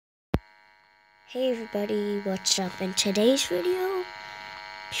Hey everybody, what's up? In today's video,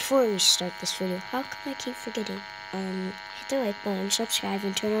 before we start this video, how come I keep forgetting? Hit the like button, subscribe,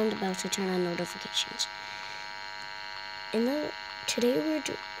 and turn on the bell to turn on notifications. Today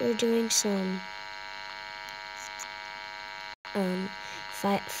we're doing some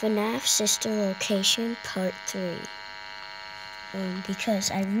Fnaf Sister Location Part 3. Because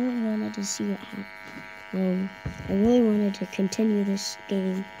I really wanted to see what happened. I really wanted to continue this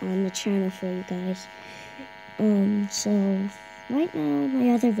game on the channel for you guys. So right now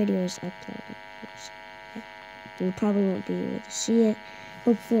my other video is uploaded. So, you probably won't be able to see it.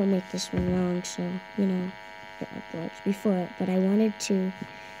 Hopefully I'll make this one long so, you know, it uploads before it. But I wanted to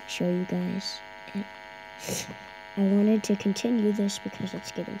show you guys it. I wanted to continue this because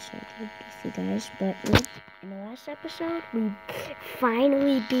it's getting so good with you guys. But in the last episode, we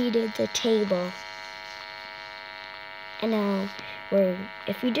finally beated the table. And now,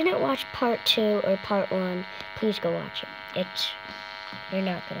 if you didn't watch part 2 or part 1, please go watch it. You're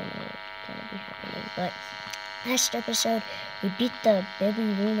not going to know what's going to be happening. But last episode, we beat the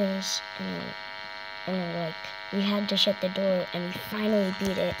Baby-Lunas, and we had to shut the door, and we finally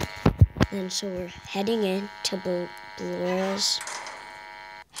beat it. And so we're heading in to Ballora's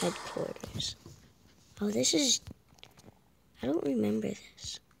headquarters. Oh, I don't remember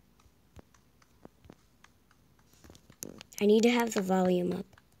this. I need to have the volume up.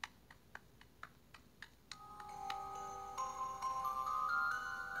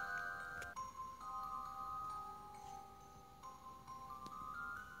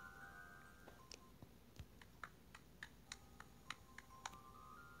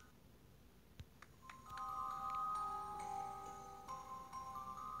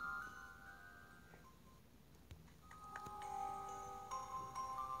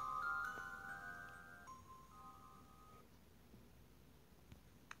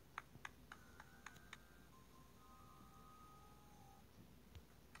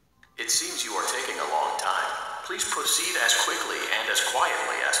 It seems you are taking a long time. Please proceed as quickly and as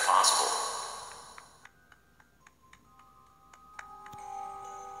quietly as possible.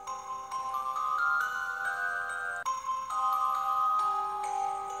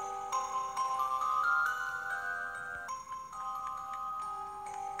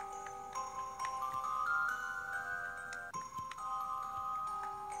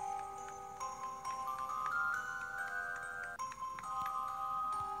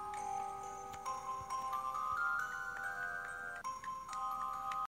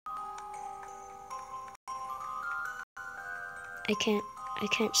 I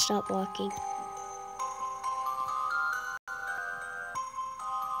can't stop walking.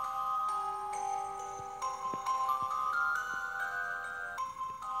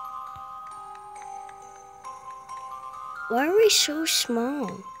 Why are we so small?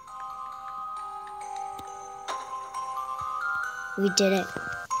 We did it.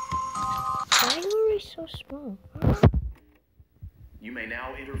 Why are we so small? You may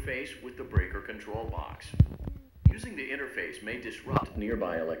now interface with the breaker control box. Using the interface may disrupt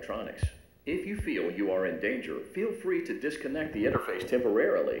nearby electronics. If you feel you are in danger, feel free to disconnect the interface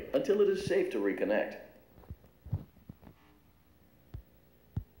temporarily until it is safe to reconnect.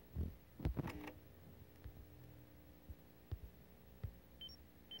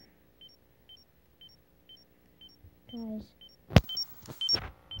 Guys,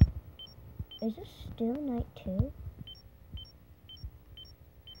 is this still night 2?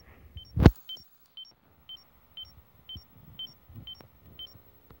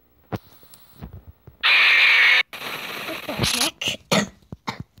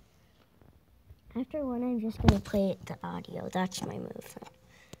 After one, I'm just gonna play the audio. That's my move.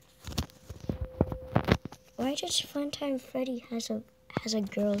 Why does Funtime Freddy has a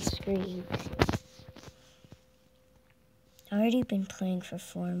girl scream? I've already been playing for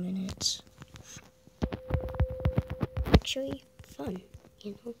 4 minutes. Actually, fun,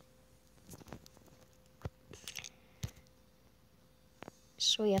 you know.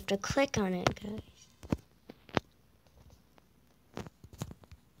 So we have to click on it, guys.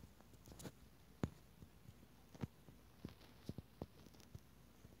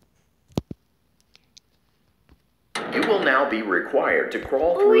 You will now be required to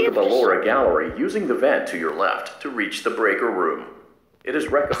crawl through the Ballora gallery using the vent to your left to reach the breaker room. It is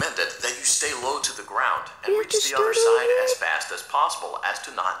recommended that you stay low to the ground and reach the other side as fast as possible as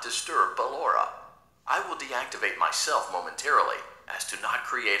to not disturb Ballora. I will deactivate myself momentarily as to not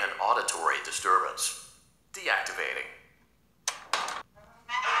create an auditory disturbance. Deactivating.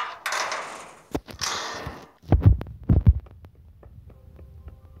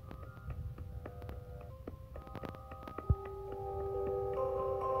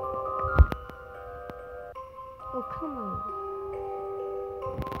 Come on.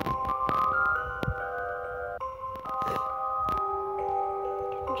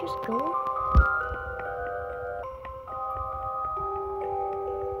 Can you just go?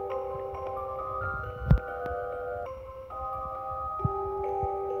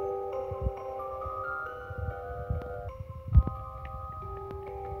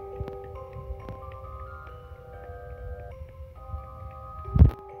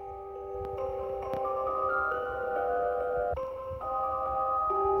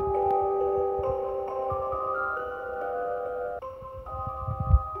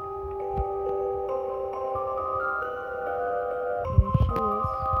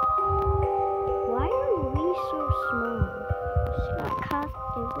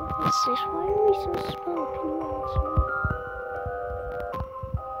 Why are we so small? Can you answer me?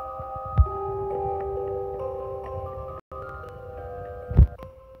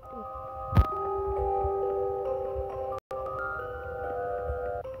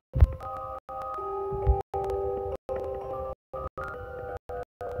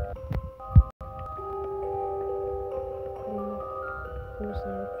 Who's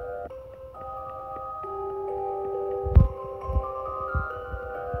there?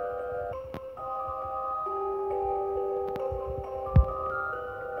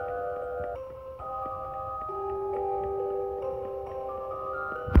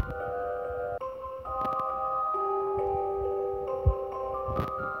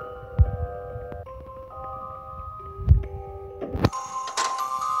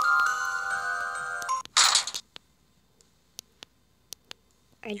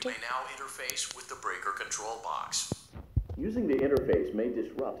 You may now interface with the breaker control box. Using the interface may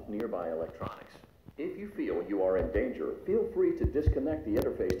disrupt nearby electronics. If you feel you are in danger, feel free to disconnect the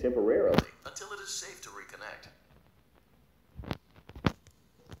interface temporarily until it is safe to reconnect.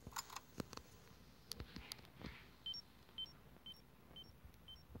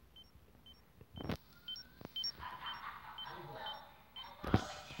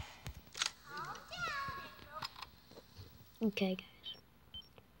 Okay, guys.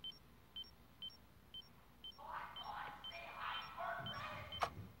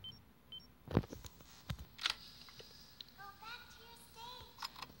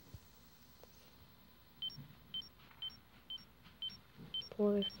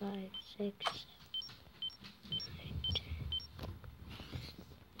 Four, 5, 6,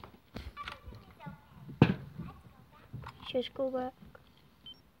 7. Just go back.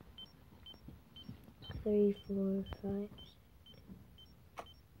 3, 4, 5.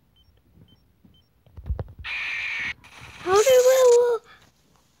 How did we?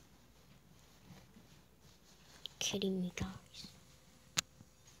 Kidding me, guys.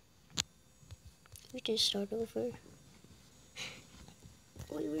 We just start over.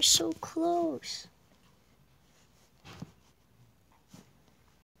 We were so close.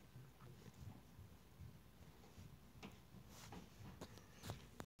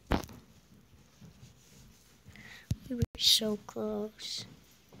 We were so close.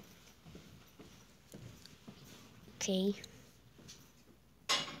 Okay. You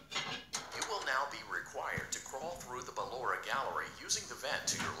will now be required to crawl through the Ballora gallery using the vent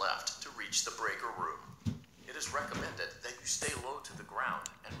to your left to reach the breaker room. It is recommended that you stay low to the ground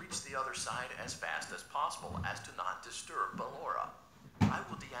and reach the other side as fast as possible as to not disturb Ballora. I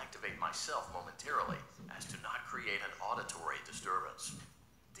will deactivate myself momentarily as to not create an auditory disturbance.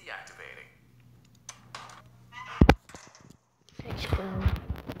 Deactivating. Let's go.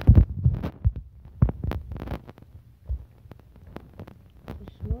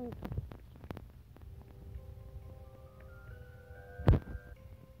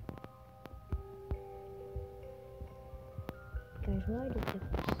 Guys, why did this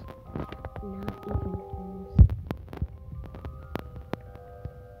not even close?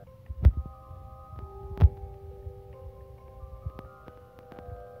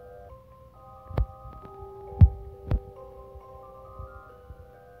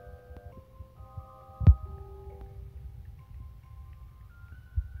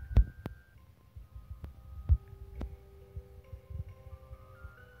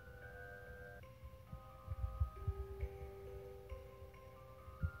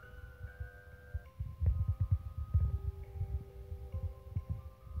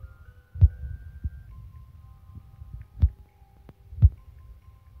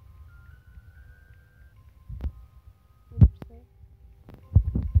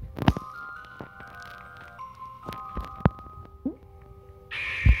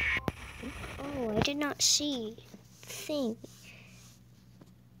 Oh, I did not see the thing.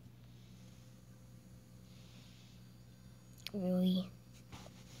 Really,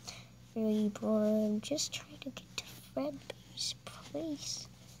 bro, I'm just trying to get to Fredbear's place.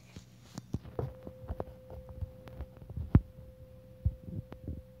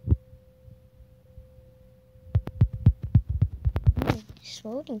 This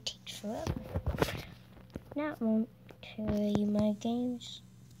loading takes forever. Not momentarily, my games.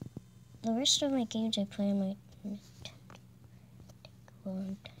 The rest of my games I play might take a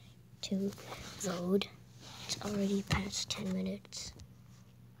long time to load. It's already past 10 minutes.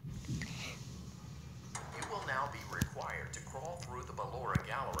 You will now be required to crawl through the Ballora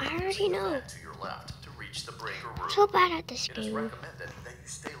gallery. I already know. To your left to reach the breaker room. I'm so bad at this It is game. recommended that you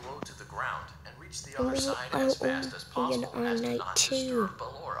stay low to the ground and reach the other side as fast as possible as to not disturb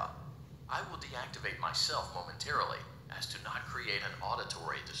Ballora. I will deactivate myself momentarily as to not create an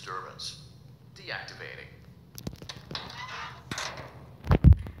auditory disturbance. Deactivating.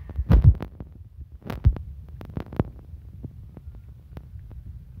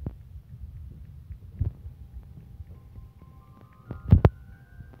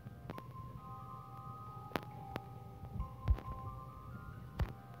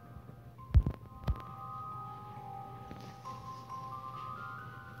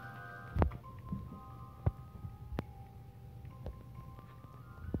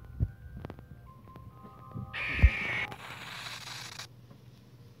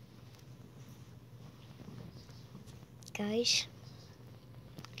 Guys,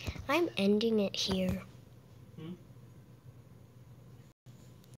 I'm ending it here.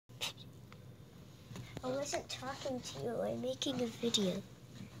 I wasn't talking to you, I'm making a video.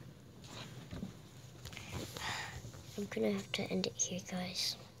 I'm gonna have to end it here,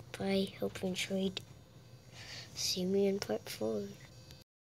 guys. Bye, hope you enjoyed. See me in part 4.